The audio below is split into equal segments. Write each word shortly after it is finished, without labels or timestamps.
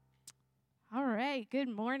right, good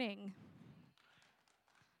morning.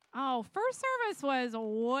 Oh, first service was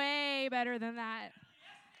way better than that.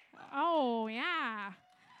 Oh, yeah.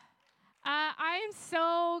 I'm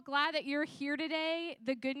so glad that you're here today.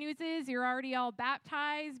 The good news is you're already all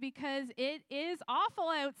baptized because it is awful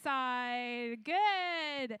outside.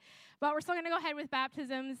 Good. But we're still going to go ahead with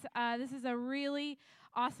baptisms. This is a really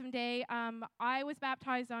awesome day. I was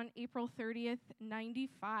baptized on April 30th,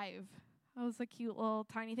 95. That was a cute little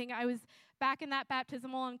tiny thing. I was back in that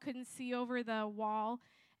baptismal and couldn't see over the wall.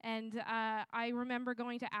 And I remember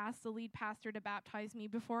going to ask the lead pastor to baptize me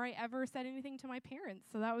before I ever said anything to my parents.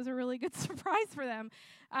 So that was a really good surprise for them.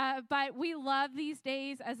 But we love these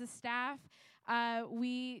days as a staff.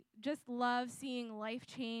 We just love seeing life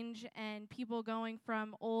change and people going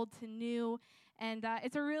from old to new. And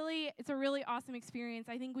it's a really awesome experience.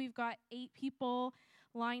 I think we've got 8 people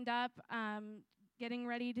lined up getting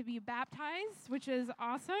ready to be baptized, which is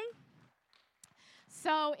awesome.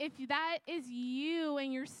 So if that is you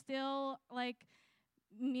and you're still like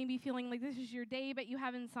maybe feeling like this is your day but you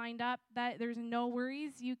haven't signed up, that there's no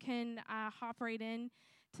worries. You can hop right in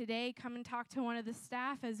today. Come and talk to one of the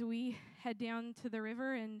staff as we head down to the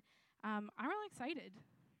river. And I'm really excited.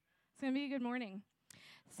 It's going to be a good morning.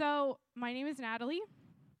 So my name is Natalie.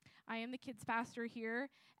 I am the kids pastor here,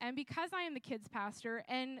 and because I am the kids pastor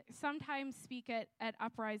and sometimes speak at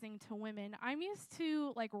Uprising to women, I'm used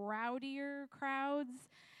to like rowdier crowds,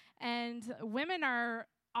 and women are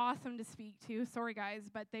awesome to speak to. Sorry guys,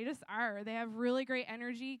 but they just are. They have really great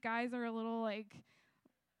energy. Guys are a little like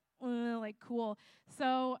cool.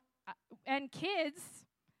 So and kids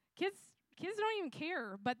don't even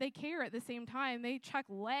care, but they care at the same time. They chuck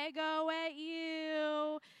Lego at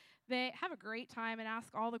you. They have a great time and ask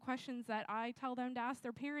all the questions that I tell them to ask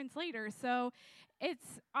their parents later. So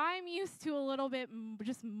I'm used to a little bit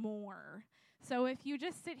just more. So if you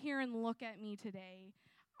just sit here and look at me today,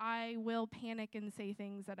 I will panic and say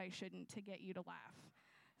things that I shouldn't to get you to laugh.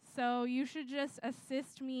 So you should just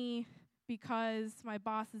assist me because my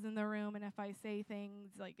boss is in the room, and if I say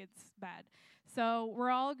things, like, it's bad. So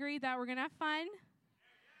we're all agreed that we're going to have fun.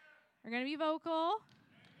 We're going to be vocal.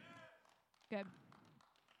 Good.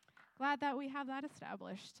 Glad that we have that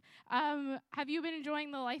established. Have you been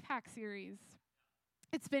enjoying the Life Hack series?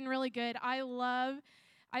 It's been really good. I love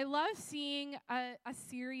seeing a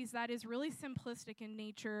series that is really simplistic in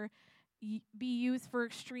nature be used for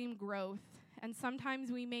extreme growth. And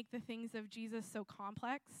sometimes we make the things of Jesus so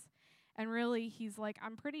complex, and really he's like,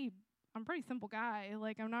 I'm pretty simple guy.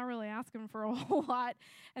 Like, I'm not really asking for a whole lot.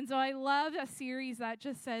 And so I love a series that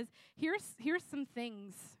just says, here's some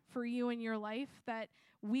things for you in your life that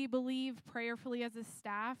we believe prayerfully as a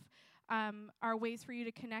staff are ways for you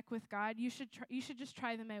to connect with God. You should just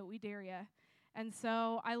try them out. We dare you. And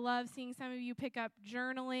so I love seeing some of you pick up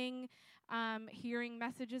journaling, hearing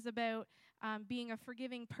messages about being a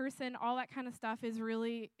forgiving person. All that kind of stuff is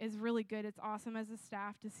really good. It's awesome as a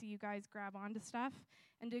staff to see you guys grab onto stuff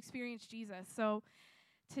and to experience Jesus. So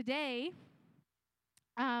today,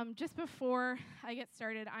 just before I get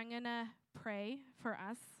started, I'm going to pray for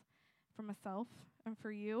us, for myself, and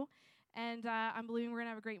for you. And I'm believing we're going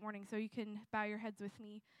to have a great morning, so you can bow your heads with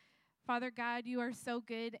me. Father God, you are so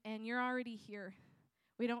good, and you're already here.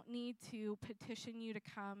 We don't need to petition you to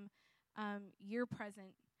come. You're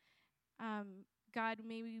present. God,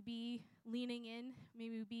 may we be leaning in.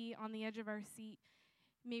 May we be on the edge of our seat.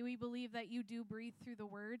 May we believe that you do breathe through the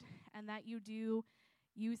word and that you do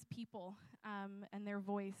use people and their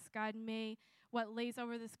voice. God, may what lays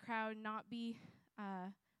over this crowd not be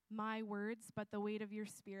my words, but the weight of your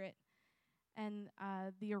Spirit and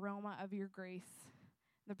the aroma of your grace,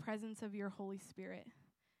 the presence of your Holy Spirit.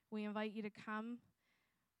 We invite you to come.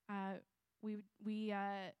 We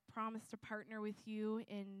promise to partner with you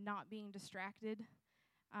in not being distracted.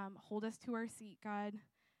 Hold us to our seat, God.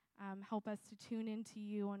 Help us to tune into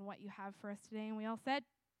you and what you have for us today. And we all said,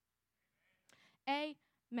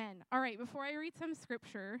 Amen. All right, before I read some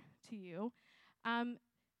scripture to you,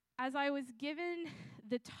 as I was given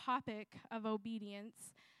the topic of obedience,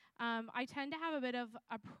 I tend to have a bit of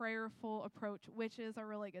a prayerful approach, which is a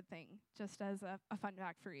really good thing, just as a fun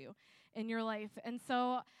fact for you in your life. And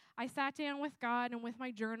so I sat down with God and with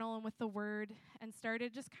my journal and with the Word and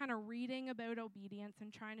started just kind of reading about obedience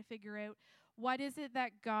and trying to figure out what is it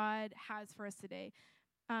that God has for us today.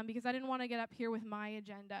 Because I didn't want to get up here with my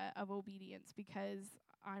agenda of obedience because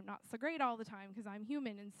I'm not so great all the time because I'm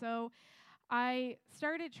human. And so I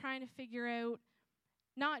started trying to figure out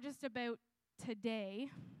not just about today,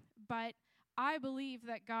 but I believe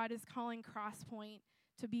that God is calling Crosspoint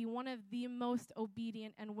to be one of the most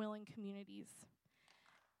obedient and willing communities.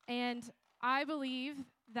 And I believe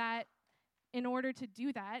that in order to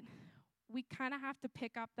do that, we kind of have to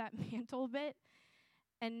pick up that mantle a bit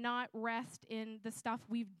and not rest in the stuff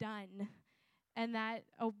we've done, and that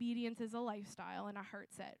obedience is a lifestyle and a heart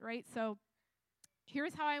set, right? So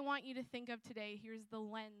here's how I want you to think of today. Here's the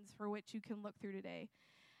lens for which you can look through today.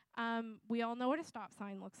 We all know what a stop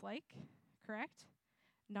sign looks like, correct?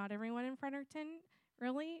 Not everyone in Fredericton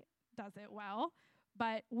really does it well,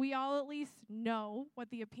 but we all at least know what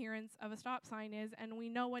the appearance of a stop sign is, and we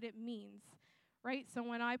know what it means, right? So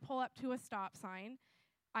when I pull up to a stop sign,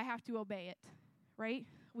 I have to obey it, right?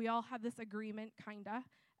 We all have this agreement, kinda,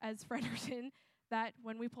 as Fredericton, that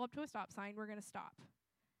when we pull up to a stop sign, we're going to stop,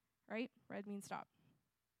 right? Red means stop.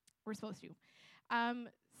 We're supposed to.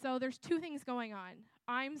 So there's two things going on.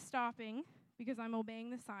 I'm stopping because I'm obeying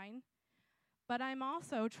the sign, but I'm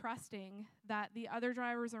also trusting that the other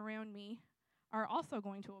drivers around me are also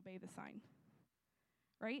going to obey the sign,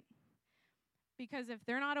 right? Because if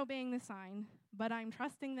they're not obeying the sign, but I'm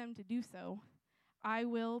trusting them to do so, I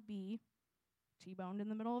will be T-boned in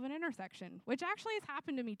the middle of an intersection, which actually has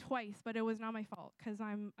happened to me twice, but it was not my fault because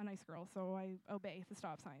I'm a nice girl, so I obey the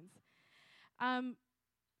stop signs.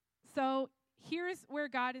 So here's where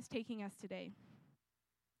God is taking us today.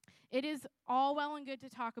 It is all well and good to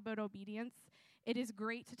talk about obedience. It is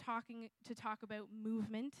great to talk about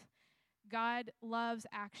movement. God loves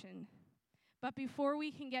action. But before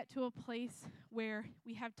we can get to a place where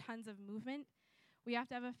we have tons of movement, we have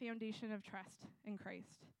to have a foundation of trust in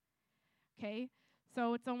Christ. Okay?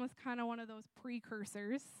 So it's almost kind of one of those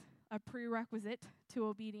precursors, a prerequisite to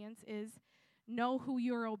obedience is know who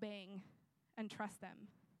you're obeying and trust them.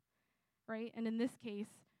 Right? And in this case,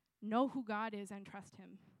 know who God is and trust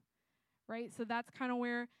him. Right? So that's kind of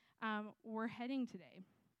where we're heading today.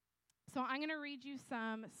 So I'm going to read you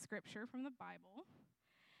some scripture from the Bible.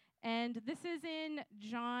 And this is in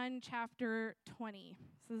John chapter 20.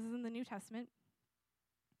 So this is in the New Testament.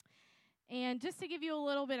 And just to give you a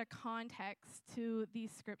little bit of context to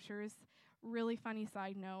these scriptures, really funny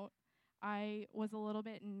side note, I was a little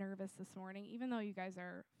bit nervous this morning, even though you guys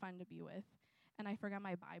are fun to be with, and I forgot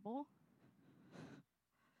my Bible.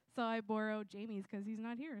 So I borrowed Jamie's because he's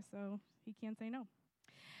not here, so he can't say no.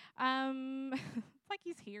 It's like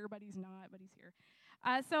he's here, but he's not, but he's here.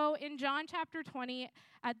 So in John chapter 20,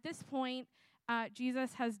 at this point,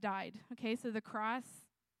 Jesus has died. Okay, so the cross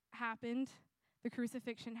happened, the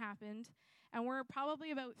crucifixion happened, and we're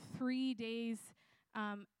probably about 3 days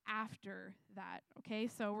after that. Okay,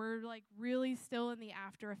 so we're like really still in the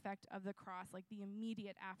after effect of the cross, like the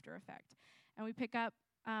immediate after effect. And we pick up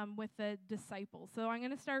with the disciples. So I'm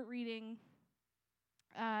going to start reading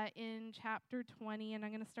in chapter 20, and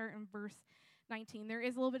I'm going to start in verse 19. There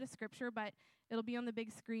is a little bit of scripture, but it'll be on the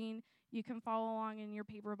big screen. You can follow along in your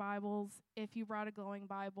paper Bibles. If you brought a glowing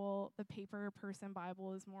Bible, the paper person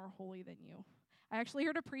Bible is more holy than you. I actually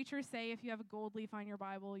heard a preacher say if you have a gold leaf on your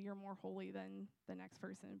Bible, you're more holy than the next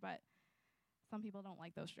person, but some people don't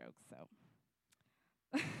like those jokes,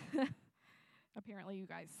 so apparently you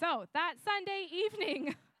guys. So that Sunday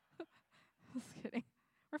evening, just kidding.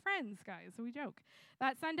 We're friends, guys, so we joke.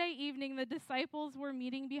 That Sunday evening, the disciples were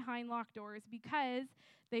meeting behind locked doors because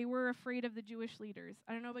they were afraid of the Jewish leaders.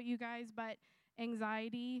 I don't know about you guys, but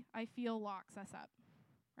anxiety, I feel, locks us up,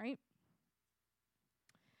 right?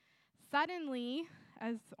 Suddenly,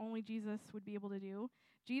 as only Jesus would be able to do,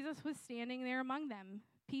 Jesus was standing there among them.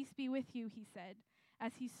 "Peace be with you," he said.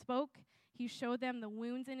 As he spoke, he showed them the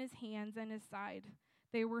wounds in his hands and his side.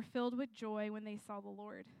 They were filled with joy when they saw the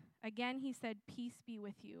Lord. Again, he said, "Peace be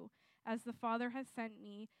with you. As the Father has sent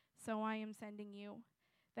me, so I am sending you."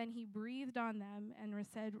 Then he breathed on them and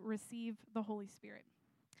said, "Receive the Holy Spirit."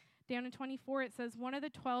 Down in 24, it says, one of the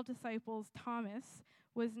 12 disciples, Thomas,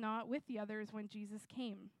 was not with the others when Jesus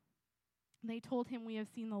came. They told him, "We have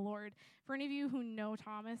seen the Lord." For any of you who know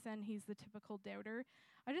Thomas, and he's the typical doubter,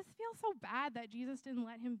 I just feel so bad that Jesus didn't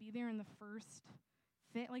let him be there in the first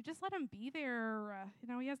thing. Like, just let him be there.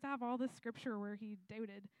 He has to have all this scripture where he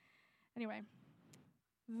doubted. Anyway,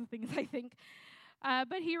 this is the things I think.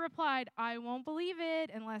 But he replied, "I won't believe it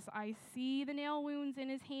unless I see the nail wounds in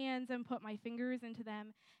his hands and put my fingers into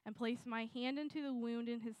them and place my hand into the wound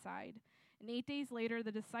in his side." And 8 days later,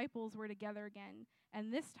 the disciples were together again,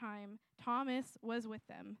 and this time Thomas was with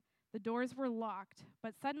them. The doors were locked,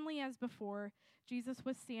 but suddenly, as before, Jesus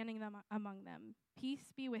was standing among them.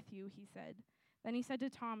 "Peace be with you," he said. Then he said to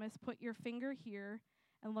Thomas, "Put your finger here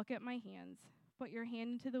and look at my hands. Put your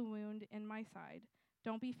hand into the wound in my side.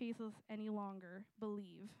 Don't be faithless any longer.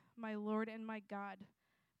 Believe. My Lord and my God,"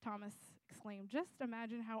 Thomas exclaimed. Just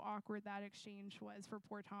imagine how awkward that exchange was for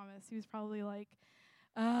poor Thomas. He was probably like,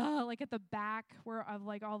 like at the back where of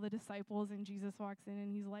like all the disciples, and Jesus walks in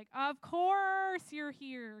and he's like, of course you're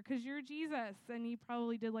here because you're Jesus. And he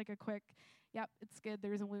probably did like a quick, yep, it's good,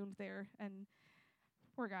 there's a wound there. And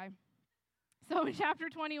poor guy. So in chapter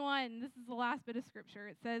 21, this is the last bit of scripture.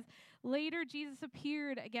 It says, later Jesus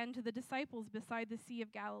appeared again to the disciples beside the Sea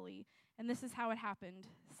of Galilee. And this is how it happened.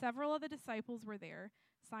 Several of the disciples were there: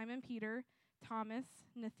 Simon Peter, Thomas,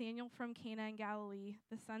 Nathanael from Cana in Galilee,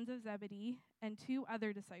 the sons of Zebedee, and 2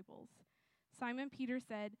 other disciples. Simon Peter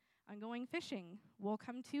said, I'm going fishing. We'll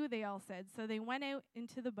come too, they all said. So they went out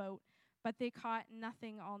into the boat, but they caught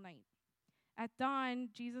nothing all night. At dawn,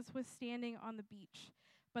 Jesus was standing on the beach,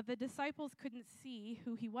 but the disciples couldn't see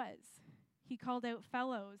who he was. He called out,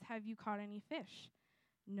 fellows, have you caught any fish?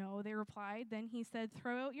 No, they replied. Then he said,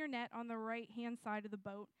 throw out your net on the right-hand side of the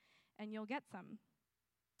boat, and you'll get some.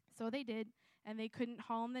 So they did, and they couldn't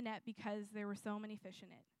haul in the net because there were so many fish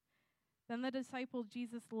in it. Then the disciple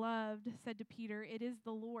Jesus loved said to Peter, it is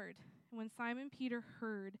the Lord. And when Simon Peter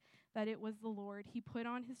heard that it was the Lord, he put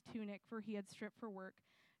on his tunic, for he had stripped for work,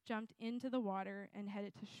 jumped into the water, and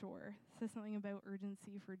headed to shore. Says something about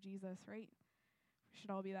urgency for Jesus, right? We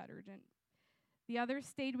should all be that urgent. The others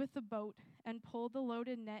stayed with the boat and pulled the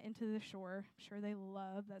loaded net into the shore. I'm sure they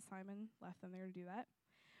loved that Simon left them there to do that.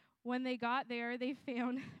 When they got there, they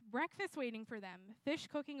found breakfast waiting for them, fish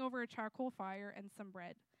cooking over a charcoal fire and some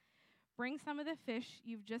bread. Bring some of the fish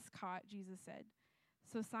you've just caught, Jesus said.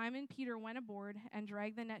 So Simon Peter went aboard and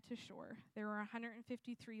dragged the net to shore. There were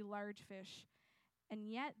 153 large fish,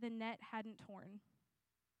 and yet the net hadn't torn.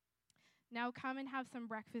 Now come and have some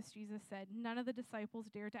breakfast, Jesus said. None of the disciples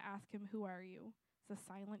dared to ask him, who are you? It's a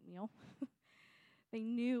silent meal. They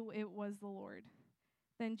knew it was the Lord.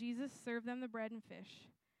 Then Jesus served them the bread and fish.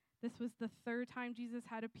 This was the 3rd time Jesus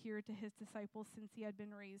had appeared to his disciples since he had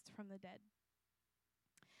been raised from the dead.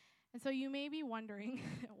 And so you may be wondering,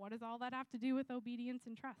 what does all that have to do with obedience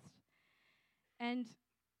and trust? And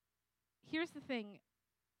here's the thing.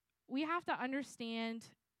 We have to understand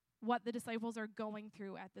what the disciples are going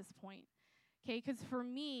through at this point. Okay, because for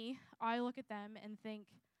me, I look at them and think,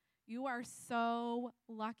 you are so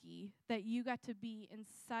lucky that you got to be in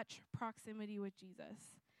such proximity with Jesus.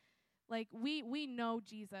 Like, we know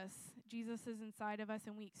Jesus. Jesus is inside of us,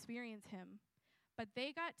 and we experience him. But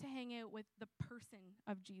they got to hang out with the person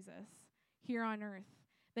of Jesus here on earth.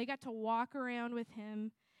 They got to walk around with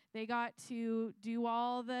him. They got to do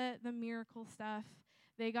all the miracle stuff.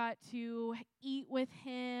 They got to eat with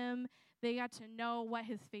him. They got to know what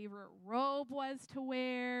his favorite robe was to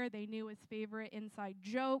wear. They knew his favorite inside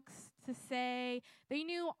jokes to say. They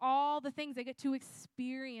knew all the things. They get to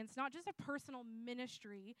experience not just a personal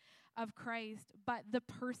ministry of Christ, but the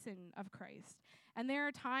person of Christ. And there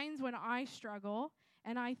are times when I struggle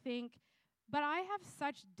and I think, but I have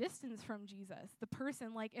such distance from Jesus, the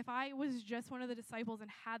person. Like, if I was just one of the disciples and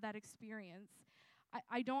had that experience,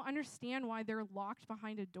 I don't understand why they're locked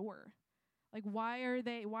behind a door. Like, why are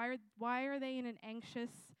they in an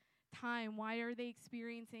anxious time? Why are they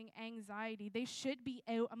experiencing anxiety? They should be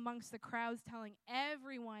out amongst the crowds telling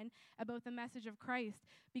everyone about the message of Christ,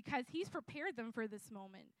 because he's prepared them for this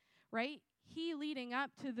moment, right? He, leading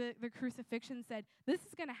up to the crucifixion, said, this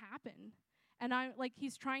is going to happen. And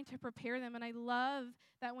he's trying to prepare them. And I love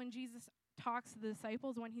that when Jesus talks to the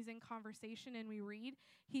disciples, when he's in conversation and we read,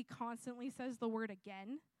 he constantly says the word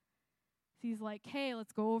again. So he's like, hey,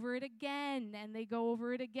 let's go over it again. And they go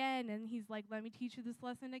over it again. And he's like, let me teach you this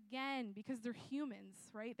lesson again, because they're humans,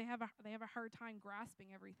 right? They have a hard time grasping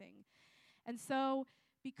everything. And so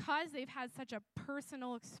because they've had such a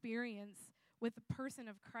personal experience with the person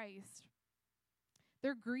of Christ,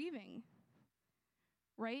 they're grieving,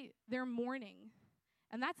 right? They're mourning.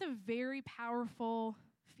 And that's a very powerful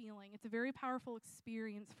feeling. It's a very powerful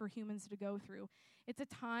experience for humans to go through. It's a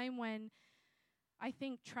time when I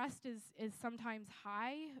think trust is sometimes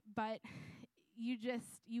high, but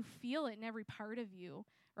you feel it in every part of you,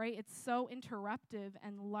 right? It's so interruptive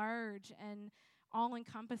and large and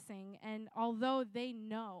all-encompassing. And although they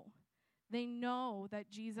know that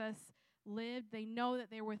Jesus lived, they know that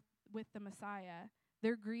they were with the Messiah,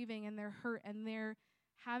 they're grieving and they're hurt and they're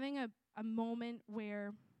having a moment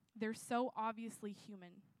where they're so obviously human,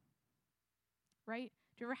 right?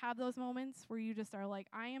 Do you ever have those moments where you just are like,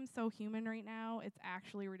 I am so human right now, it's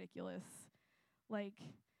actually ridiculous. Like,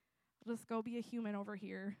 I'll just go be a human over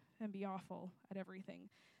here and be awful at everything.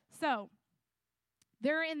 So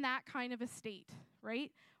they're in that kind of a state,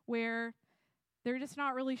 right? Where they're just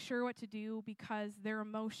not really sure what to do because their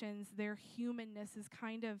emotions, their humanness is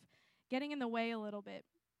kind of getting in the way a little bit.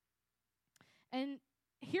 And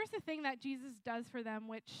here's the thing that Jesus does for them,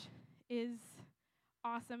 which is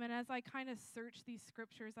awesome. And as I kind of searched these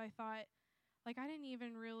scriptures, I thought, like, I didn't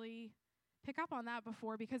even really pick up on that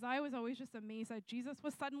before, because I was always just amazed that Jesus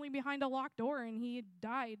was suddenly behind a locked door and he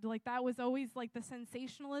died. Like, that was always, like, the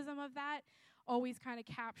sensationalism of that always kind of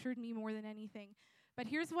captured me more than anything. But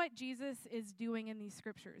here's what Jesus is doing in these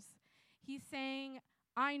scriptures. He's saying,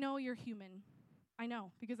 I know you're human. I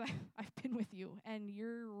know, because I've been with you, and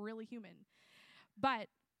you're really human. But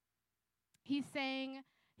he's saying,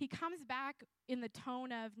 he comes back in the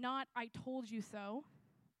tone of not, I told you so,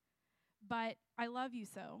 but I love you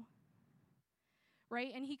so.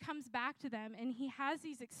 Right? And he comes back to them, and he has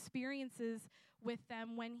these experiences with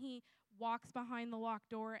them when he walks behind the locked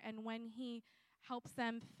door, and when he helps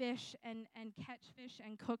them fish and catch fish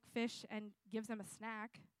and cook fish and gives them a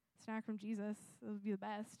snack from Jesus. That would be the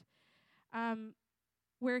best.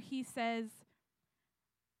 Where he says,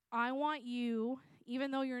 I want you,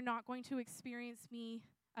 even though you're not going to experience me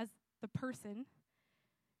as the person,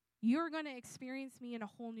 you're going to experience me in a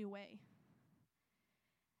whole new way.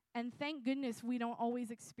 And thank goodness we don't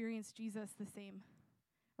always experience Jesus the same,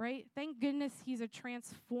 right? Thank goodness he's a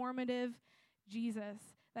transformative Jesus,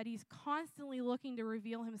 that he's constantly looking to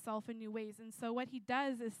reveal himself in new ways. And so what he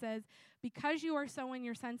does is says, because you are so in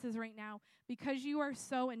your senses right now, because you are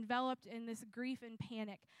so enveloped in this grief and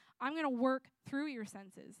panic, I'm going to work through your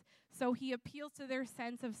senses. So he appeals to their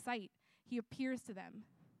sense of sight. He appears to them,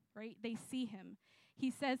 right? They see him.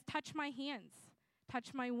 He says, touch my hands,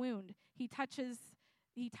 touch my wound. He touches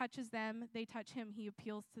them, they touch him. He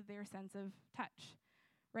appeals to their sense of touch,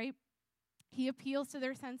 right? He appeals to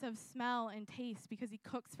their sense of smell and taste because he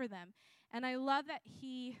cooks for them. And I love that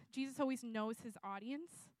Jesus always knows his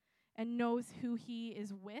audience and knows who he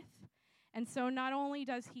is with. And so not only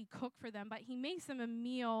does he cook for them, but he makes them a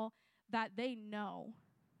meal that they know,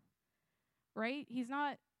 right? He's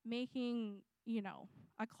not making,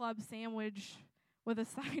 a club sandwich with a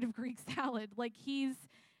side of Greek salad. Like, he's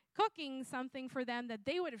cooking something for them that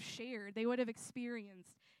they would have shared, they would have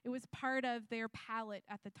experienced. It was part of their palate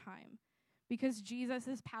at the time, because Jesus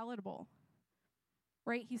is palatable,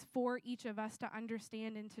 right? He's for each of us to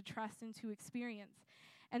understand and to trust and to experience.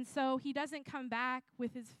 And so he doesn't come back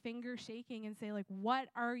with his finger shaking and say, like, what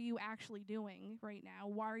are you actually doing right now?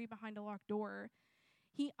 Why are you behind a locked door?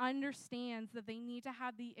 He understands that they need to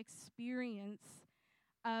have the experience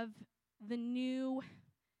of the new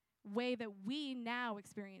way that we now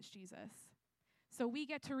experience Jesus. So we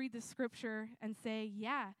get to read the scripture and say,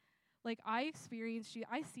 yeah, like, I experience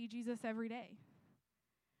I see Jesus every day,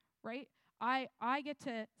 right? I get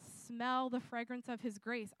to smell the fragrance of his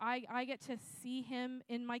grace. I get to see him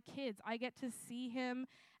in my kids. I get to see him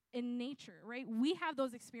in nature, right? We have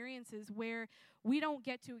those experiences where we don't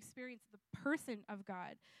get to experience the person of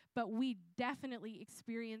God, but we definitely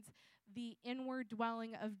experience the inward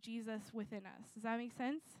dwelling of Jesus within us. Does that make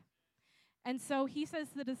sense? And so he says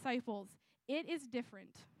to the disciples, it is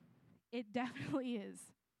different. It definitely is.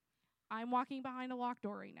 I'm walking behind a locked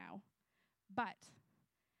door right now, but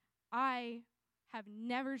I have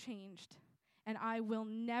never changed, and I will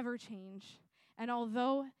never change. And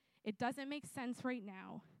although it doesn't make sense right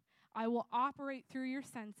now, I will operate through your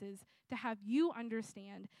senses to have you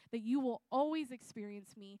understand that you will always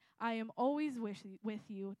experience me. I am always with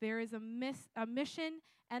you. There is a mission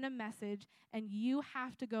and a message, and you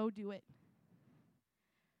have to go do it.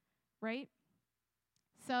 Right?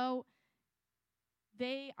 So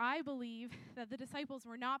I believe that the disciples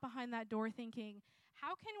were not behind that door thinking,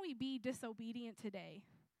 how can we be disobedient today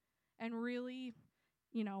and really,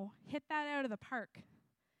 hit that out of the park?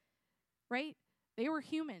 Right? They were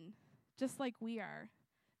human, just like we are.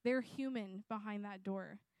 They're human behind that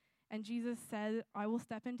door. And Jesus said, I will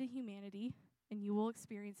step into humanity, and you will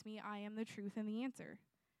experience me. I am the truth and the answer.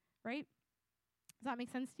 Right? Does that make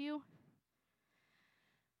sense to you?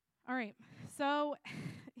 All right, so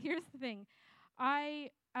here's the thing.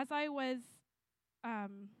 As I was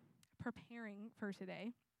preparing for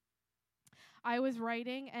today, I was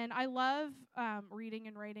writing, and I love reading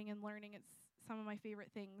and writing and learning. It's some of my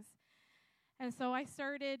favorite things. And so I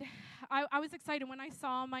was excited when I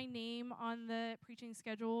saw my name on the preaching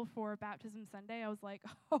schedule for Baptism Sunday. I was like,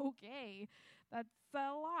 okay, that's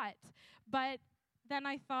a lot. But then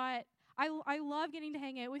I thought, I love getting to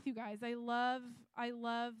hang out with you guys. I love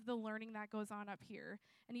the learning that goes on up here.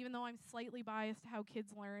 And even though I'm slightly biased to how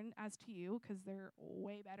kids learn as to you, because they're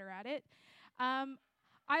way better at it,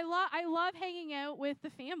 I love hanging out with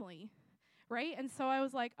the family, right? And so I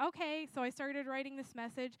was like, okay. So I started writing this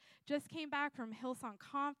message. Just came back from Hillsong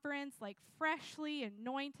Conference, like freshly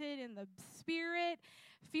anointed in the Spirit,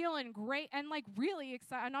 feeling great and like really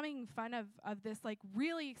excited. I'm not making fun of this, like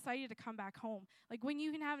really excited to come back home. Like when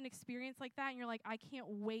you can have an experience like that and you're like, I can't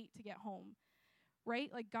wait to get home,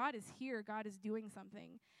 right? Like God is here, God is doing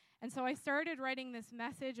something. And so I started writing this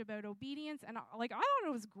message about obedience, and I thought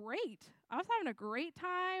it was great. I was having a great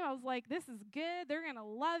time. I was like, this is good. They're going to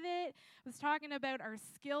love it. I was talking about our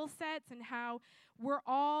skill sets and how we're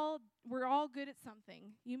all good at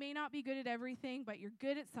something. You may not be good at everything, but you're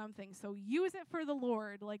good at something. So use it for the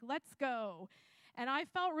Lord. Like, let's go. And I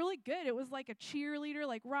felt really good. It was like a cheerleader,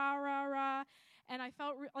 like rah, rah, rah. And I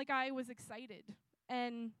felt like I was excited.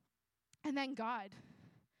 And then God.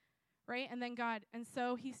 Right? And then God. And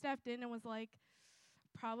so he stepped in and was like,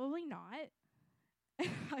 probably not.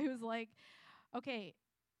 I was like, okay,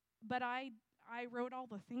 but I wrote all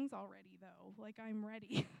the things already, though. Like, I'm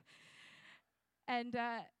ready. And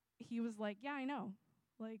he was like, yeah, I know.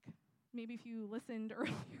 Like, maybe if you listened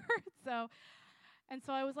earlier. So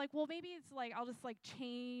I was like, well, maybe it's like, I'll just like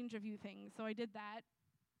change a few things. So I did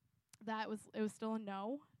that. It was still a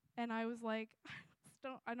no. And I was like,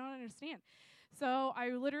 I don't understand. So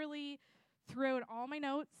I literally threw out all my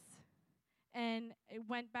notes and it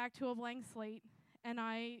went back to a blank slate. And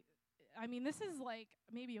I mean, this is like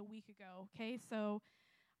maybe a week ago, okay? So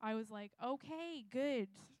I was like, okay, good.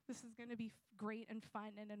 This is going to be great and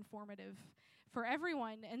fun and informative for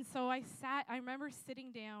everyone. And so I remember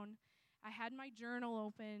sitting down. I had my journal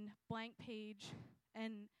open, blank page,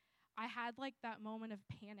 and I had like that moment of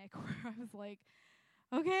panic where I was like,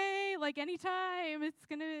 okay, like anytime it's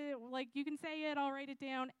gonna, like you can say it, I'll write it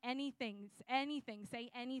down, anything, say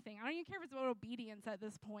anything. I don't even care if it's about obedience at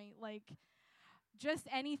this point, like just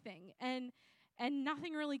anything. And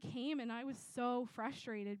nothing really came, and I was so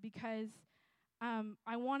frustrated because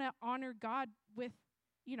I want to honor God with,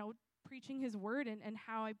 preaching his word and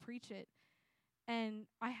how I preach it. And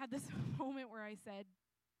I had this moment where I said,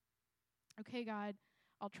 okay, God,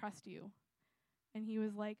 I'll trust you. And he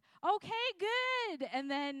was like, okay, good.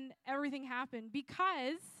 And then everything happened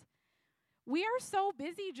because we are so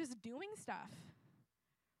busy just doing stuff,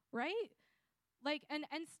 right? Like, and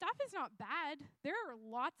stuff is not bad. There are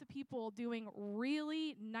lots of people doing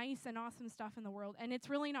really nice and awesome stuff in the world, and it's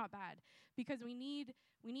really not bad because we need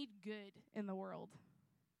good in the world,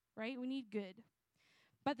 right? We need good.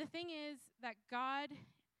 But the thing is that God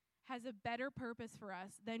has a better purpose for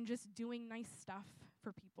us than just doing nice stuff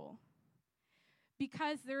for people.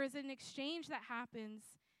 Because there is an exchange that happens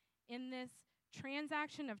in this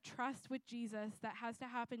transaction of trust with Jesus that has to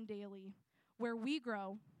happen daily, where we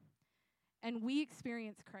grow and we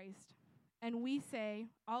experience Christ. And we say,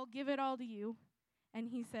 I'll give it all to you. And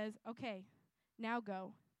he says, okay, now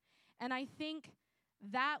go. And I think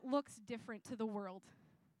that looks different to the world.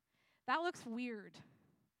 That looks weird,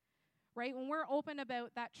 right? When we're open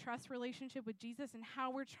about that trust relationship with Jesus and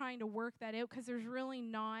how we're trying to work that out, because there's really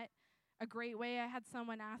not a great way. I had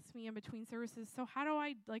someone ask me in between services, so how do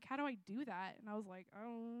I do that? And I was like,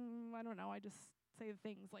 oh, I don't know. I just say the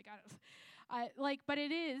things but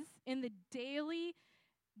it is in the daily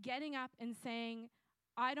getting up and saying,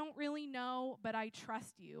 I don't really know, but I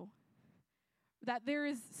trust you. That there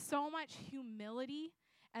is so much humility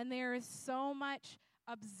and there is so much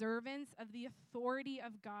observance of the authority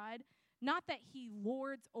of God, not that he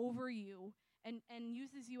lords over you and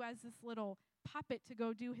uses you as this little puppet to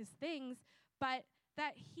go do his things, but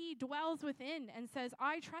that he dwells within and says,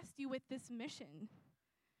 I trust you with this mission,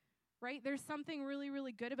 right? There's something really,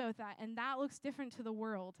 really good about that, and that looks different to the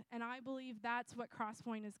world, and I believe that's what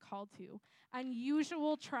Crosspoint is called to.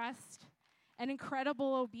 Unusual trust and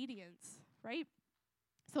incredible obedience, right?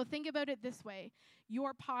 So think about it this way.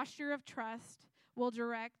 Your posture of trust will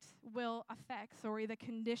affect the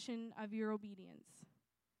condition of your obedience.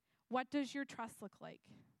 What does your trust look like?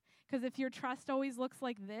 Because if your trust always looks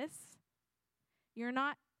like this, you're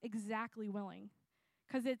not exactly willing.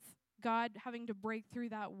 Because it's God having to break through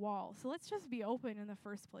that wall. So let's just be open in the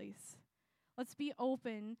first place. Let's be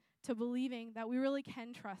open to believing that we really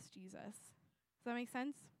can trust Jesus. Does that make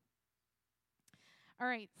sense? All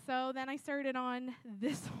right, so then I started on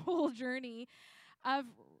this whole journey of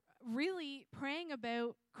really praying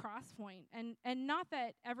about Crosspoint. And not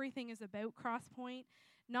that everything is about Crosspoint,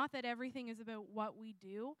 not that everything is about what we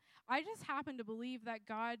do. I just happen to believe that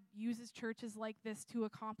God uses churches like this to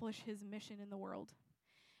accomplish his mission in the world.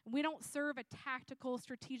 We don't serve a tactical,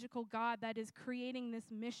 strategical God that is creating this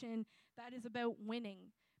mission that is about winning,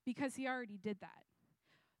 because he already did that.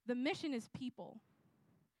 The mission is people.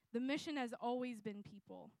 The mission has always been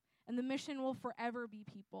people, and the mission will forever be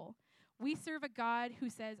people. We serve a God who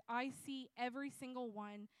says, I see every single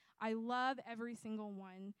one. I love every single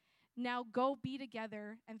one. Now go be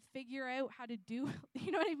together and figure out how to do,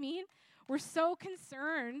 you know what I mean? We're so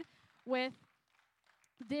concerned with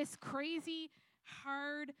this crazy,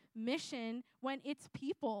 hard mission when it's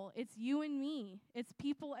people. It's you and me. It's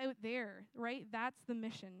people out there, right? That's the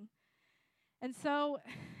mission. And so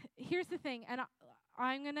here's the thing, and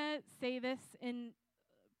I'm going to say this, and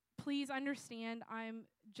please understand I'm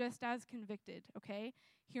just as convicted, okay?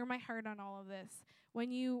 Hear my heart on all of this.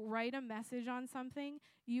 When you write a message on something,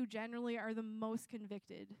 you generally are the most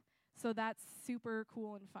convicted. So that's super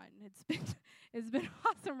cool and fun. It's been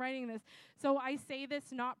awesome writing this. So I say this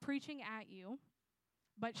not preaching at you,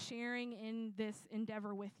 but sharing in this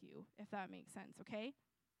endeavor with you, if that makes sense, okay?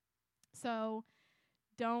 So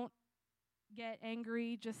don't get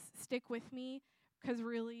angry. Just stick with me, because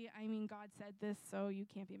really, I mean, God said this, so you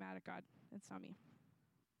can't be mad at God. It's not me.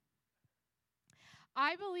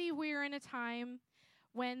 I believe we are in a time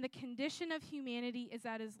when the condition of humanity is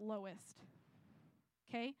at its lowest,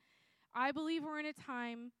 okay? I believe we're in a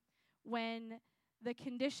time when the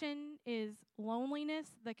condition is loneliness,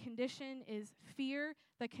 the condition is fear,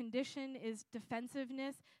 the condition is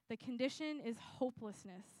defensiveness, the condition is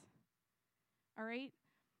hopelessness, all right?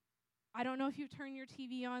 I don't know if you've turned your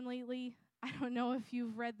TV on lately. I don't know if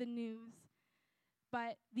you've read the news.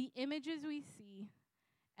 But the images we see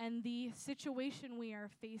and the situation we are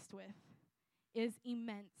faced with is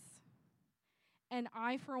immense. And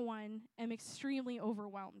I, for one, am extremely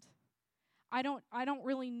overwhelmed. I don't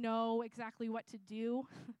really know exactly what to do.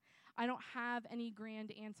 I don't have any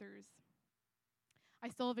grand answers. I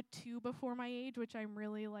still have a 2 before my age, which I'm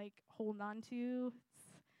really holding on to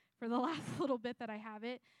for the last little bit that I have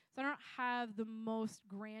it. So I don't have the most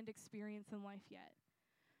grand experience in life yet.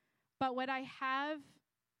 But what I have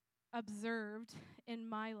observed in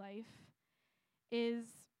my life is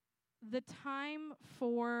the time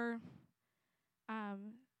for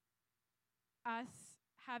us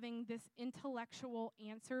having this intellectual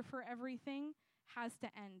answer for everything has to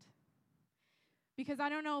end. Because I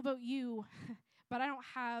don't know about you, but I don't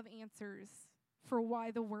have answers for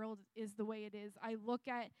why the world is the way it is. I look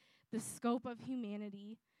at the scope of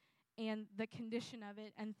humanity and the condition of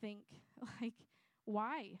it and think,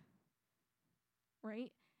 why?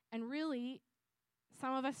 Right? And really,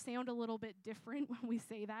 some of us sound a little bit different when we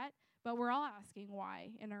say that, but we're all asking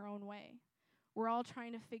why in our own way. We're all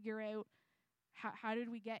trying to figure out how did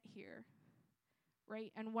we get here,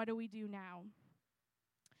 right? And what do we do now?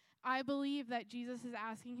 I believe that Jesus is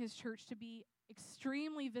asking his church to be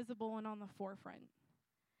extremely visible and on the forefront.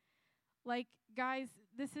 Guys,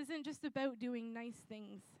 this isn't just about doing nice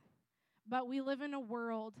things, but we live in a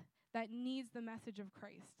world that needs the message of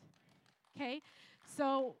Christ, okay?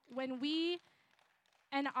 So when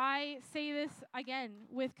and I say this again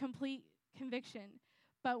with complete conviction,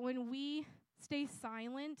 but when we stay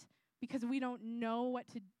silent because we don't know what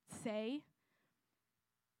to say,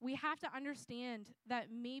 we have to understand that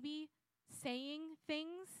maybe saying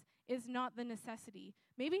things is not the necessity.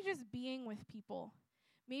 Maybe just being with people.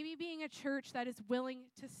 Maybe being a church that is willing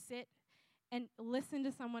to sit and listen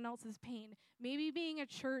to someone else's pain. Maybe being a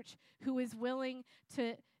church who is willing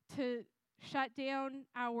to shut down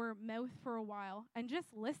our mouth for a while and just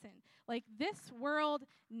listen. This world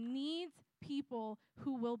needs people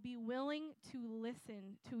who will be willing to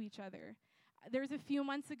listen to each other. There's a few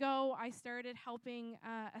months ago, I started helping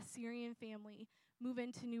a Syrian family move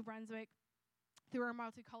into New Brunswick through our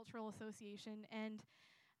Multicultural Association. And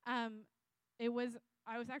I was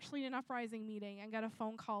actually in an uprising meeting and got a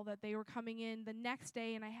phone call that they were coming in the next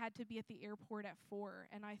day, and I had to be at the airport at 4.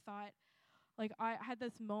 And I thought, I had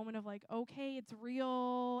this moment of okay, it's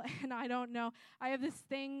real, and I don't know. I have this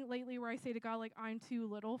thing lately where I say to God, I'm too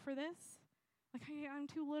little for this. I'm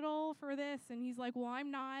too little for this. And he's like, well,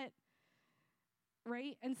 I'm not.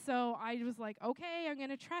 Right? And so I was okay, I'm going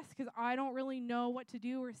to trust, because I don't really know what to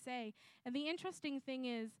do or say. And the interesting thing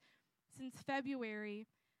is, since February,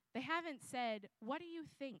 they haven't said, what do you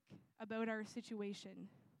think about our situation?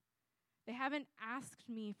 They haven't asked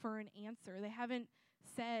me for an answer. They haven't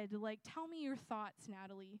said, tell me your thoughts,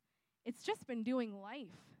 Natalie. It's just been doing life,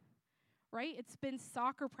 right? It's been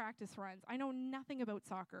soccer practice runs. I know nothing about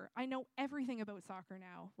soccer. I know everything about soccer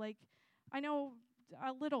now. I know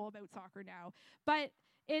a little about soccer now. But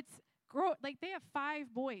it's, they have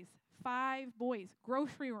 5 boys,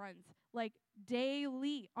 grocery runs,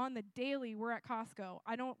 daily, on the daily, we're at Costco.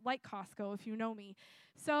 I don't like Costco, if you know me.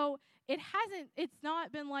 So it's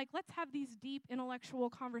not been let's have these deep intellectual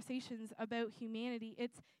conversations about humanity.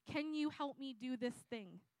 It's, can you help me do this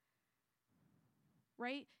thing?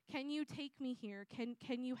 right? Can you take me here? Can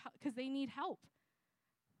you help? Because they need help,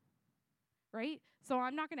 right? So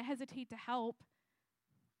I'm not going to hesitate to help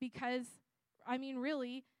because, I mean,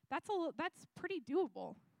 really, that's pretty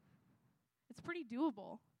doable. It's pretty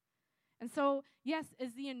doable. And so, yes,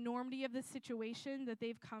 is the enormity of the situation that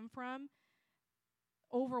they've come from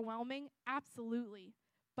overwhelming? Absolutely.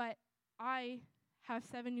 But I have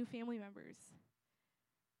 7 new family members,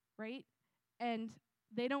 right? And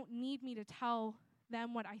they don't need me to tell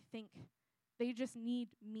them what I think. They just need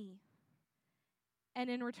me. And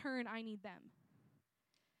in return, I need them,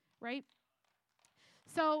 right?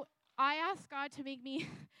 So I asked God to make me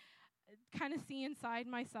kind of see inside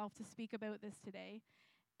myself to speak about this today.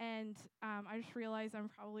 And I just realized I'm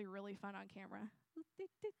probably really fun on camera.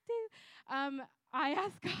 I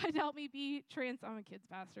asked God to help me be I'm a kids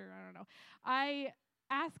pastor, I don't know. I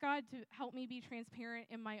asked God to help me be transparent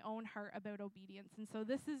in my own heart about obedience. And so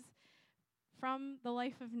this is from the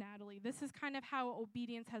life of Natalie. This is kind of how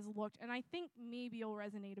obedience has looked, and I think maybe you'll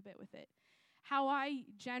resonate a bit with it. How I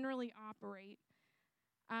generally operate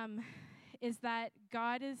is that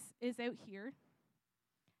God is out here.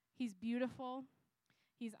 He's beautiful.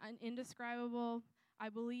 He's indescribable. I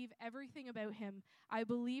believe everything about him. I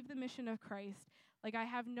believe the mission of Christ. Like, I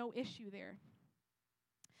have no issue there.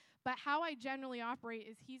 But how I generally operate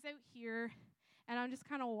is he's out here, and I'm just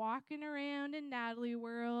kind of walking around in Natalie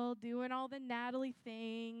world, doing all the Natalie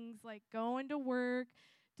things, like going to work,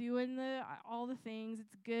 doing all the things.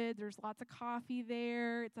 It's good. There's lots of coffee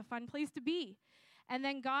there. It's a fun place to be. And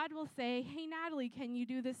then God will say, hey, Natalie, can you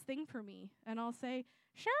do this thing for me? And I'll say,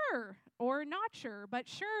 sure, or not sure, but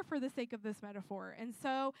sure for the sake of this metaphor. And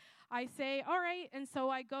so I say, all right, and so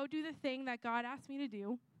I go do the thing that God asked me to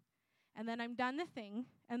do, and then I'm done the thing,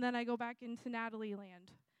 and then I go back into Natalie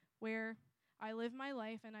land, where I live my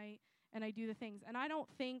life and I do the things. And I don't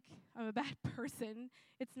think I'm a bad person.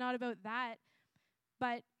 It's not about that.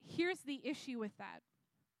 But here's the issue with that.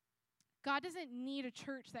 God doesn't need a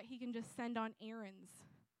church that he can just send on errands,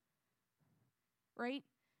 right?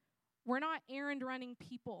 We're not errand running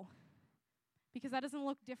people because that doesn't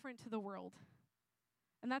look different to the world.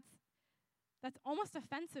 And that's almost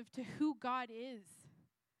offensive to who God is,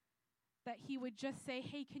 that he would just say,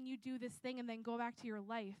 hey, can you do this thing, and then go back to your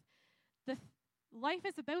life. Life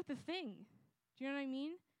is about the thing. Do you know what I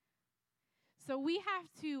mean? So we have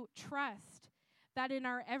to trust that in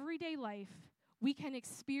our everyday life, we can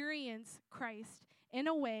experience Christ in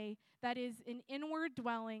a way that is an inward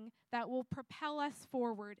dwelling that will propel us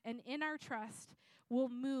forward, and in our trust will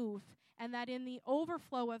move, and that in the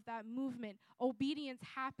overflow of that movement, obedience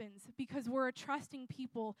happens because we're a trusting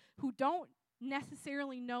people who don't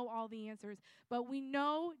necessarily know all the answers, but we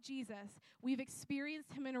know Jesus. We've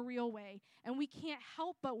experienced him in a real way, and we can't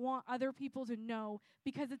help but want other people to know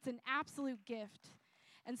because it's an absolute gift.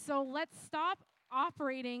 And so let's stop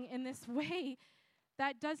operating in this way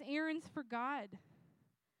that does errands for God,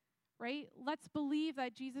 right? Let's believe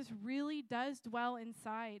that Jesus really does dwell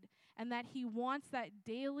inside and that he wants that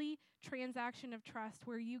daily transaction of trust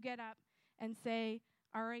where you get up and say,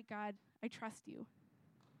 all right, God, I trust you,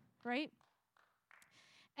 right?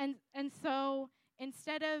 And so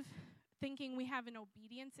instead of thinking we have an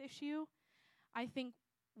obedience issue, I think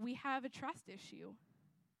we have a trust issue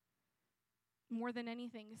more than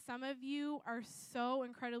anything. Some of you are so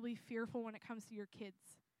incredibly fearful when it comes to your kids.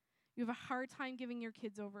 You have a hard time giving your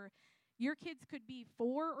kids over. Your kids could be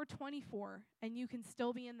 4 or 24, and you can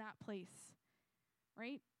still be in that place,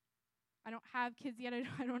 right? I don't have kids yet.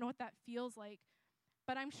 I don't know what that feels like.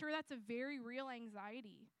 But I'm sure that's a very real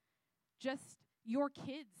anxiety. Just your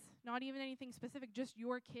kids, not even anything specific, just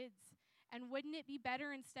your kids. And wouldn't it be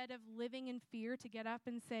better, instead of living in fear, to get up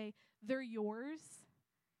and say, they're yours,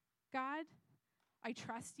 God? I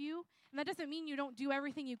trust you. And that doesn't mean you don't do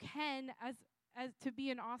everything you can as to be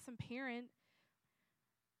an awesome parent.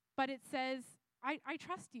 But it says, I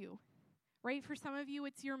trust you, right? For some of you,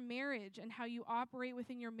 it's your marriage and how you operate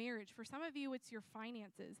within your marriage. For some of you, it's your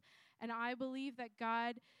finances. And I believe that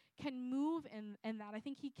God can move in that. I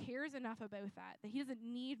think he cares enough about that he doesn't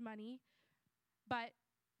need money. But,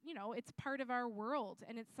 it's part of our world,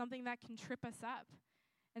 and it's something that can trip us up.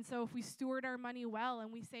 And so if we steward our money well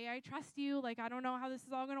and we say, I trust you, I don't know how this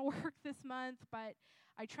is all going to work this month, but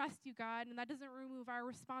I trust you, God, and that doesn't remove our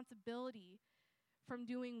responsibility from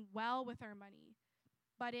doing well with our money.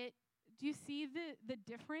 But do you see the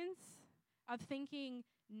difference of thinking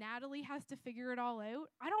Natalie has to figure it all out?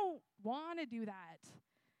 I don't want to do that.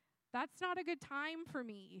 That's not a good time for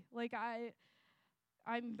me.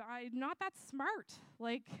 I'm not that smart.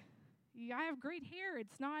 I have great hair.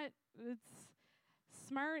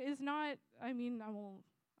 Smart is not,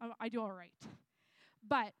 I do all right.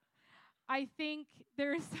 But I think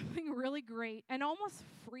there's something really great and almost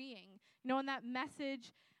freeing. In that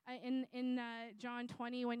message in John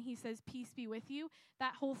 20, when he says, peace be with you,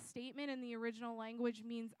 that whole statement in the original language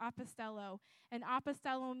means apostello. And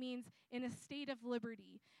apostello means in a state of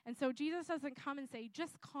liberty. And so Jesus doesn't come and say,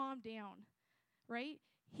 just calm down, right?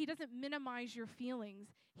 He doesn't minimize your feelings.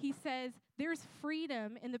 He says, there's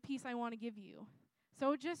freedom in the peace I want to give you.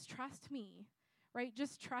 So just trust me, right?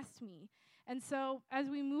 Just trust me. And so as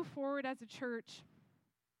we move forward as a church,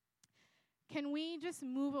 can we just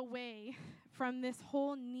move away from this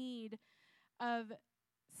whole need of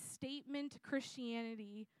statement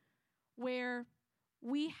Christianity where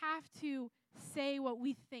we have to say what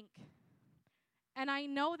we think? And I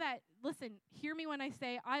know that, listen, hear me when I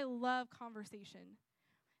say I love conversation.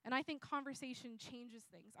 And I think conversation changes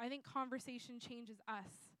things. I think conversation changes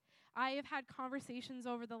us. I have had conversations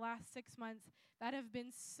over the last 6 months that have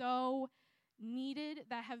been so needed,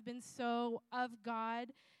 that have been so of God,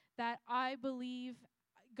 that I believe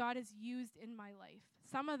God has used in my life.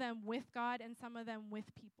 Some of them with God and some of them with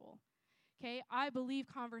people. Okay? I believe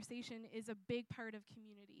conversation is a big part of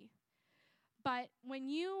community. But when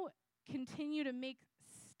you continue to make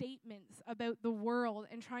statements about the world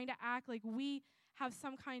and trying to act like we have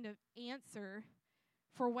some kind of answer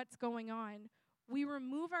for what's going on, we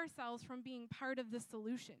remove ourselves from being part of the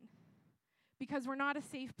solution because we're not a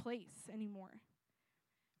safe place anymore,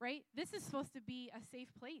 right? This is supposed to be a safe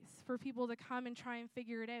place for people to come and try and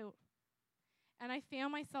figure it out. And I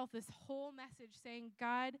found myself this whole message saying,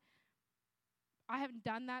 God, I haven't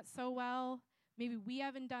done that so well. Maybe we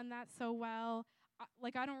haven't done that so well.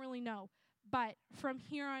 I don't really know. But from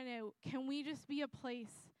here on out, can we just be a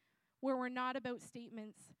place where we're not about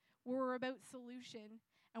statements, where we're about solution,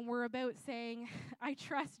 and we're about saying, I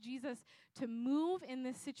trust Jesus to move in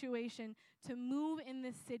this situation, to move in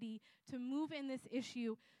this city, to move in this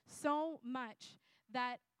issue so much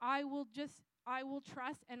that I will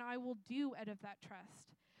trust and I will do out of that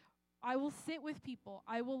trust. I will sit with people.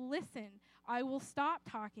 I will listen. I will stop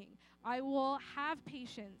talking. I will have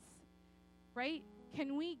patience, right?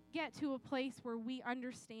 Can we get to a place where we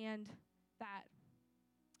understand that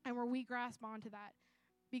and where we grasp onto that?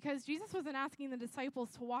 Because Jesus wasn't asking the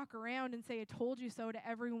disciples to walk around and say, I told you so to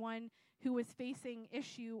everyone who was facing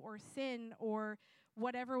issue or sin or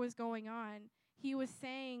whatever was going on. He was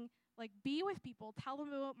saying, be with people. Tell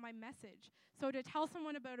them about my message. So to tell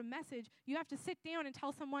someone about a message, you have to sit down and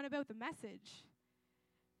tell someone about the message.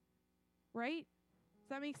 Right? Does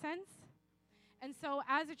that make sense? And so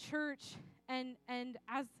as a church and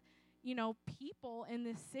as, people in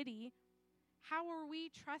this city, how are we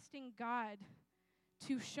trusting God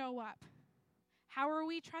to show up? How are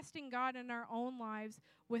we trusting God in our own lives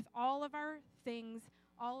with all of our things,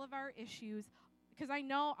 all of our issues? Because I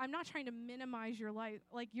know I'm not trying to minimize your life.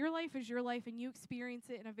 Your life is your life and you experience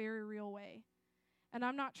it in a very real way. And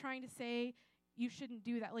I'm not trying to say you shouldn't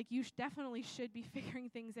do that. You definitely should be figuring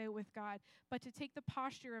things out with God. But to take the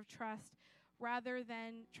posture of trust rather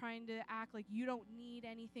than trying to act like you don't need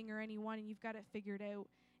anything or anyone and you've got it figured out,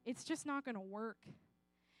 it's just not going to work.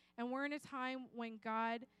 And we're in a time when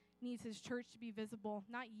God needs his church to be visible,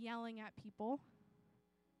 not yelling at people,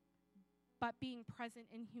 but being present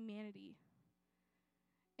in humanity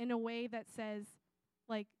in a way that says,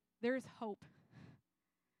 there's hope,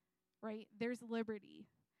 right? There's liberty.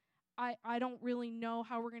 I don't really know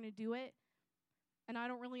how we're going to do it, and I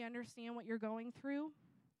don't really understand what you're going through,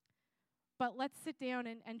 but let's sit down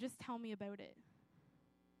and just tell me about it,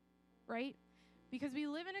 right? Because we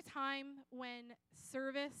live in a time when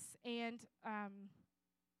service and,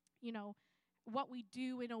 what we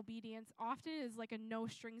do in obedience often is a no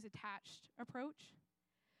strings attached approach.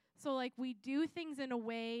 So we do things in a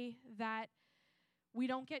way that we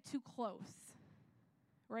don't get too close,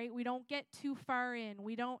 right? We don't get too far in.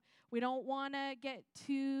 We don't want to get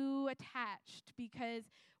too attached because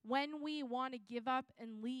when we want to give up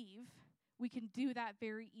and leave, we can do that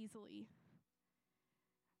very easily,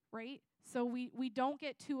 right? So we don't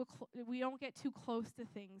get too close to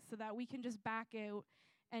things so that we can just back out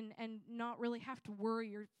and not really have to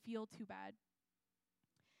worry or feel too bad.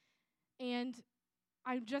 And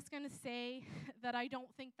I'm just going to say that I don't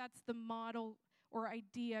think that's the model or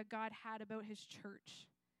idea God had about his church.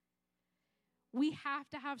 We have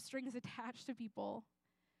to have strings attached to people.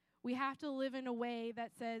 We have to live in a way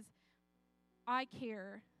that says, I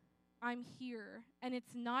care, I'm here, and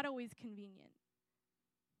it's not always convenient,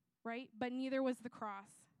 right? But neither was the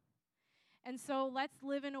cross. And so let's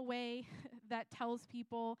live in a way that tells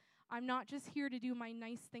people, I'm not just here to do my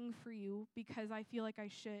nice thing for you because I feel like I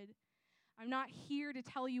should. I'm not here to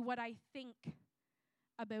tell you what I think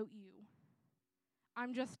about you.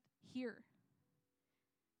 I'm just here.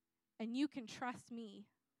 And you can trust me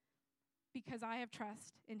because I have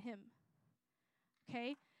trust in him.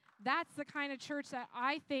 Okay? That's the kind of church that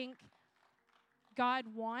I think God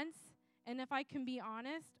wants. And if I can be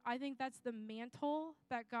honest, I think that's the mantle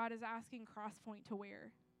that God is asking Crosspoint to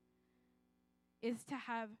wear, is to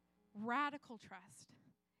have radical trust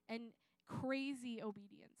and crazy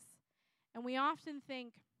obedience. And we often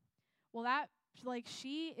think, well, that, like,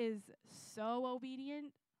 she is so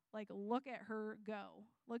obedient. Like, look at her go.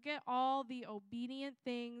 Look at all the obedient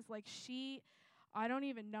things. Like, I don't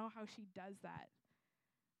even know how she does that,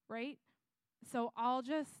 right? So I'll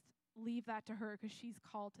just leave that to her because she's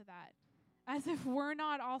called to that. As if we're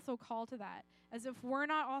not also called to that. As if we're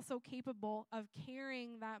not also capable of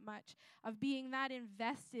caring that much, of being that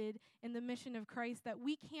invested in the mission of Christ, that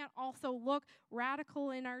we can't also look radical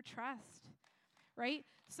in our trust, right?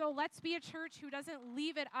 So let's be a church who doesn't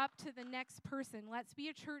leave it up to the next person. Let's be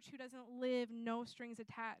a church who doesn't live no strings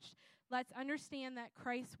attached. Let's understand that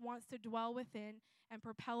Christ wants to dwell within and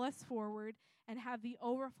propel us forward and have the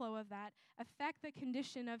overflow of that affect the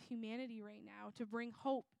condition of humanity right now to bring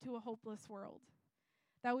hope to a hopeless world.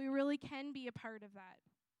 That we really can be a part of that.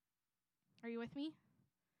 Are you with me?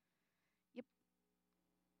 Yep.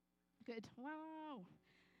 Good. Wow.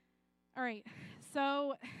 All right.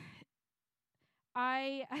 So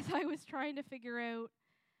as I was trying to figure out,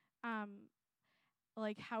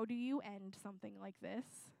 like, how do you end something like this?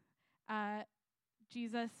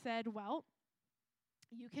 Jesus said, well,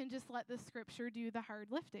 you can just let the scripture do the hard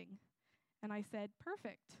lifting. And I said,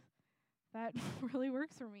 perfect. That really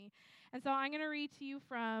works for me. And so I'm going to read to you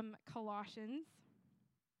from Colossians.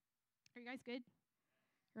 Are you guys good?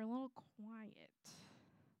 You're a little quiet.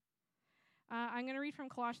 I'm going to read from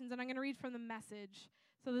Colossians, and I'm going to read from the Message.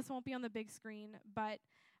 So this won't be on the big screen, but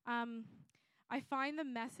I find the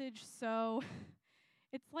Message so...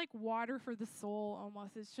 It's like water for the soul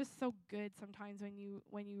almost. It's just so good sometimes when you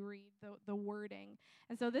read the wording.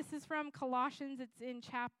 And so this is from Colossians. It's in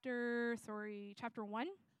chapter 1.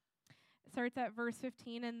 It starts at verse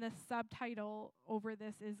 15, and the subtitle over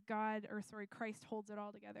this is Christ holds it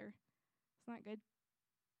all together. Isn't that good?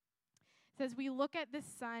 It says, we look at this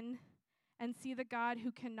sun and see the God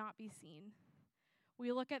who cannot be seen.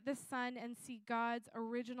 We look at this sun and see God's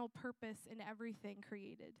original purpose in everything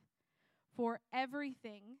created. For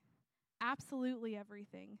everything, absolutely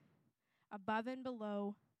everything, above and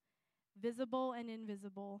below, visible and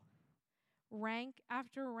invisible, rank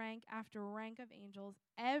after rank after rank of angels,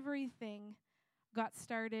 everything got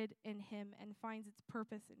started in him and finds its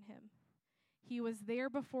purpose in him. He was there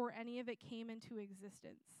before any of it came into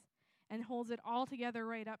existence and holds it all together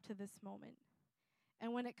right up to this moment.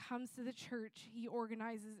 And when it comes to the church, he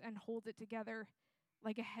organizes and holds it together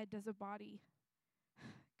like a head does a body.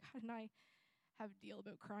 God, and I have a deal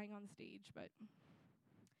about crying on stage, but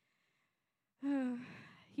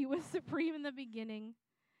he was supreme in the beginning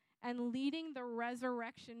and leading the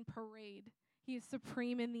resurrection parade. He is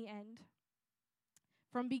supreme in the end.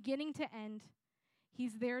 From beginning to end,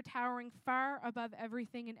 he's there towering far above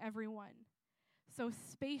everything and everyone. So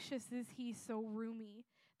spacious is he, so roomy,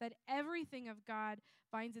 that everything of God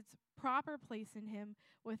finds its proper place in him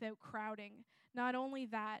without crowding. Not only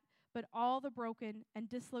that, but all the broken and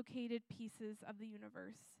dislocated pieces of the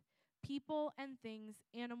universe. People and things,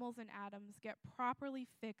 animals and atoms get properly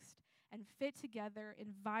fixed and fit together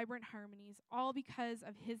in vibrant harmonies, all because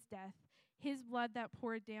of his death, his blood that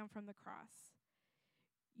poured down from the cross.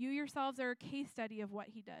 You yourselves are a case study of what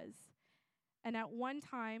he does. And at one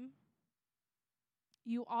time,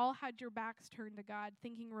 you all had your backs turned to God,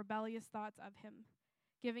 thinking rebellious thoughts of him,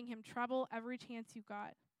 giving him trouble every chance you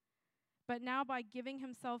got. But now by giving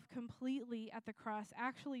himself completely at the cross,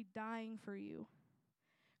 actually dying for you,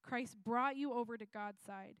 Christ brought you over to God's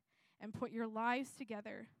side and put your lives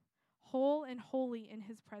together, whole and holy in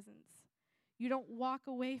his presence. You don't walk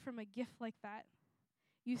away from a gift like that.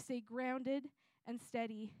 You stay grounded and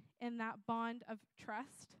steady in that bond of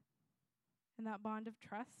trust,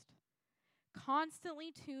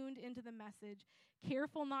 constantly tuned into the message,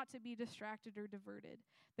 careful not to be distracted or diverted.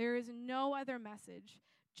 There is no other message,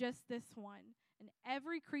 just this one. And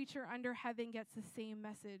every creature under heaven gets the same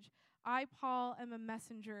message. I, Paul, am a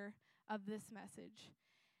messenger of this message.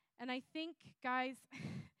 And I think, guys,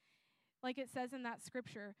 like it says in that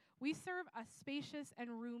scripture, we serve a spacious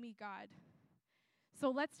and roomy God. So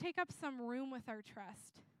let's take up some room with our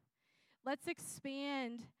trust. Let's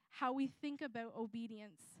expand how we think about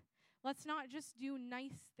obedience. Let's not just do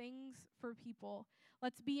nice things for people.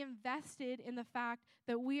 Let's be invested in the fact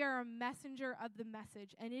that we are a messenger of the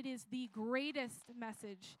message, and it is the greatest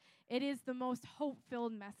message. It is the most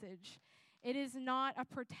hope-filled message. It is not a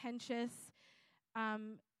pretentious,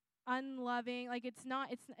 unloving, like it's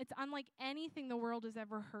unlike anything the world has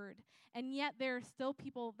ever heard. And yet there are still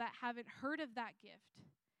people that haven't heard of that gift.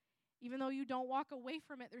 Even though you don't walk away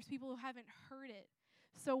from it, there's people who haven't heard it.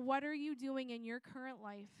 So what are you doing in your current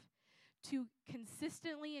life to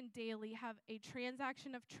consistently and daily have a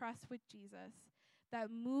transaction of trust with Jesus that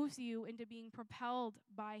moves you into being propelled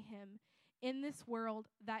by him in this world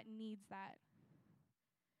that needs that?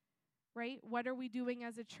 Right? What are we doing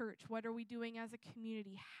as a church? What are we doing as a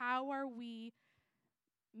community? How are we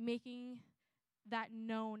making that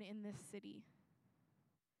known in this city?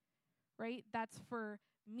 Right? That's for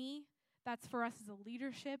me. That's for us as a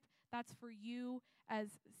leadership. That's for you as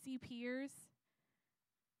CPers.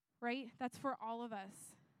 Right? That's for all of us.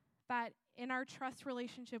 That in our trust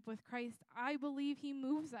relationship with Christ, I believe he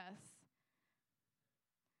moves us.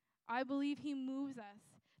 I believe he moves us.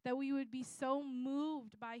 That we would be so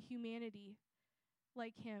moved by humanity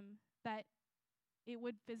like him that it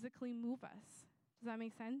would physically move us. Does that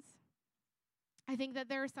make sense? I think that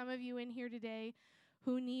there are some of you in here today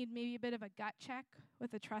who need maybe a bit of a gut check with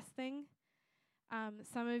the trust thing.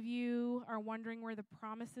 Some of you are wondering where the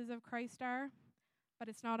promises of Christ are, but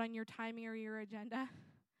it's not on your timing or your agenda,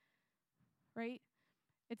 right?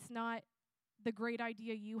 It's not the great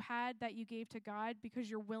idea you had that you gave to God because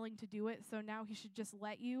you're willing to do it, so now he should just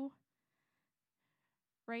let you,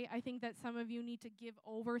 right? I think that some of you need to give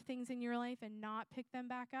over things in your life and not pick them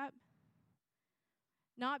back up.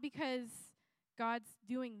 Not because God's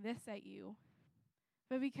doing this at you,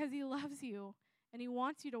 but because he loves you and he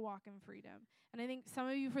wants you to walk in freedom. And I think some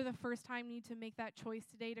of you for the first time need to make that choice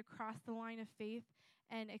today to cross the line of faith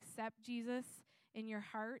and accept Jesus in your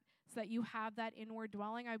heart so that you have that inward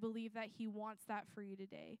dwelling. I believe that he wants that for you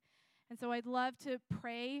today. And so I'd love to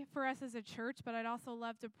pray for us as a church, but I'd also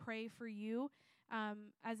love to pray for you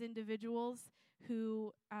as individuals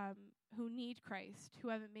who need Christ, who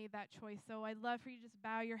haven't made that choice. So I'd love for you to just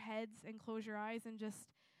bow your heads and close your eyes and just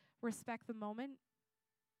respect the moment.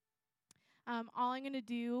 All I'm going to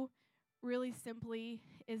do really simply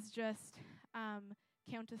is just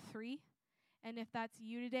count to 3. And if that's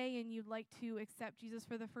you today and you'd like to accept Jesus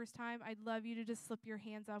for the first time, I'd love you to just slip your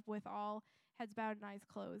hands up with all heads bowed and eyes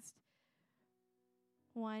closed.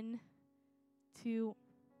 1, 2,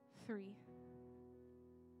 3.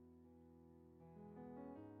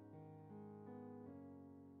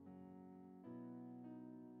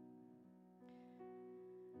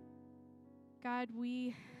 God,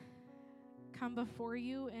 we come before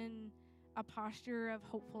you in a posture of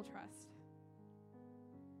hopeful trust.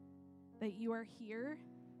 That you are here,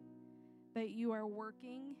 that you are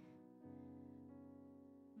working,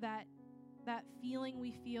 that feeling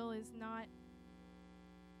we feel is not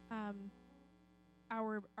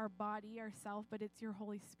our body, ourself, but it's your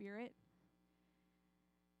Holy Spirit.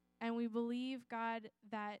 And we believe, God,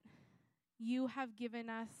 that you have given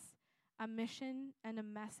us a mission and a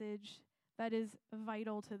message that is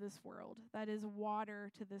vital to this world, that is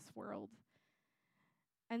water to this world.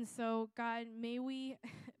 And so, God, may we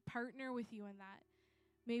partner with you in that.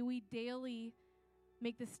 May we daily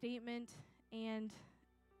make the statement and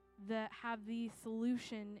have the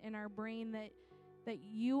solution in our brain that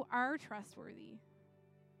you are trustworthy.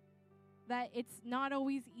 That it's not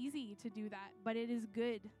always easy to do that, but it is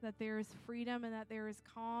good that there is freedom and that there is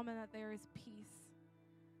calm and that there is peace.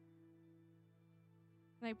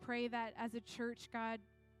 And I pray that as a church, God,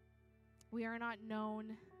 we are not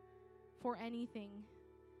known for anything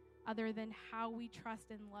other than how we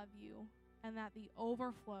trust and love you, and that the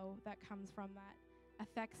overflow that comes from that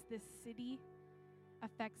affects this city,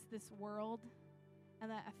 affects this world,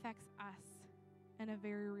 and that affects us in a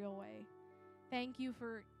very real way. Thank you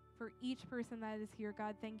for each person that is here,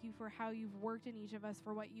 God. Thank you for how you've worked in each of us,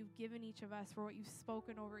 for what you've given each of us, for what you've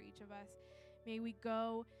spoken over each of us. May we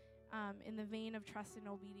go in the vein of trust and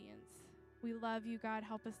obedience. We love you, God.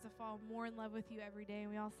 Help us to fall more in love with you every day.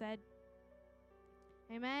 And we all said,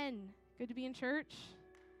 amen. Good to be in church.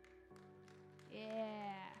 Yeah.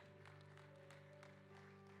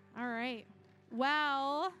 All right.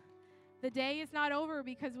 Well, the day is not over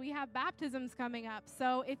because we have baptisms coming up.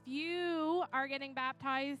 So if you are getting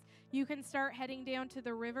baptized, you can start heading down to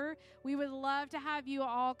the river. We would love to have you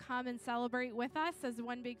all come and celebrate with us as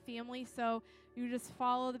one big family. So you just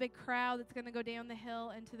follow the big crowd that's going to go down the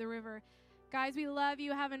hill and to the river. Guys, we love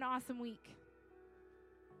you. Have an awesome week.